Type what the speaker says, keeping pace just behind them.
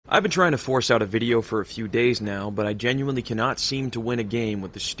I've been trying to force out a video for a few days now, but I genuinely cannot seem to win a game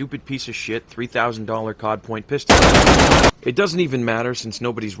with the stupid piece of shit $3,000 COD point pistol. It doesn't even matter since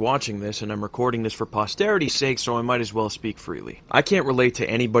nobody's watching this and I'm recording this for posterity's sake, so I might as well speak freely. I can't relate to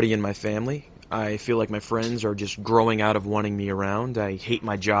anybody in my family. I feel like my friends are just growing out of wanting me around. I hate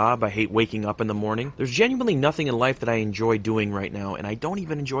my job. I hate waking up in the morning. There's genuinely nothing in life that I enjoy doing right now, and I don't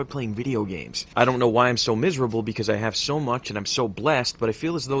even enjoy playing video games. I don't know why I'm so miserable because I have so much and I'm so blessed, but I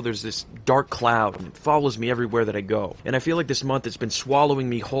feel as though there's this dark cloud and it follows me everywhere that I go. And I feel like this month it's been swallowing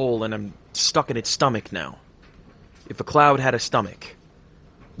me whole and I'm stuck in its stomach now. If a cloud had a stomach.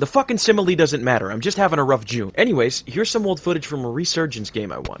 The fucking simile doesn't matter, I'm just having a rough June. Anyways, here's some old footage from a Resurgence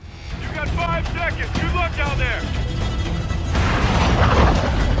game I won. You got 5 seconds, good luck down there!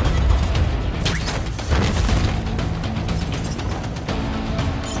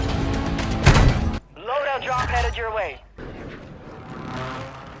 Loadout drop headed your way.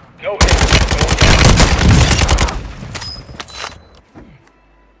 No hit.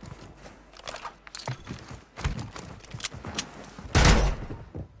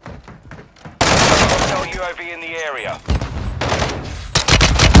 UAV in the area.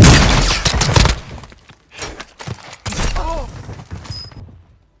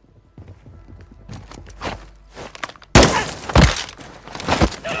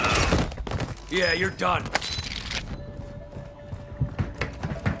 Yeah, you're done.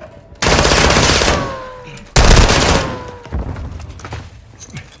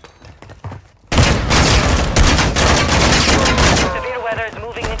 Severe weather is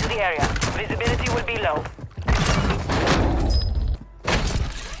moving into the area. Visibility will be low.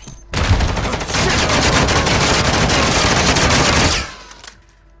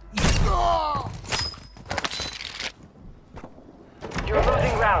 You're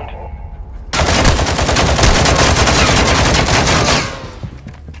losing ground.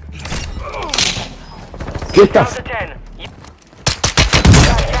 Down to 10.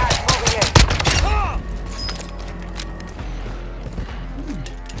 Got gas moving in.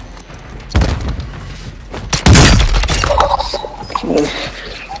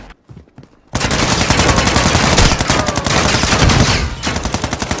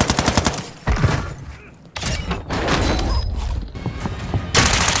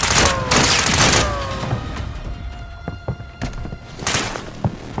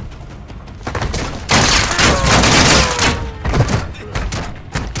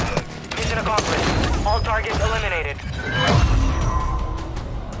 Mission accomplished. All targets eliminated.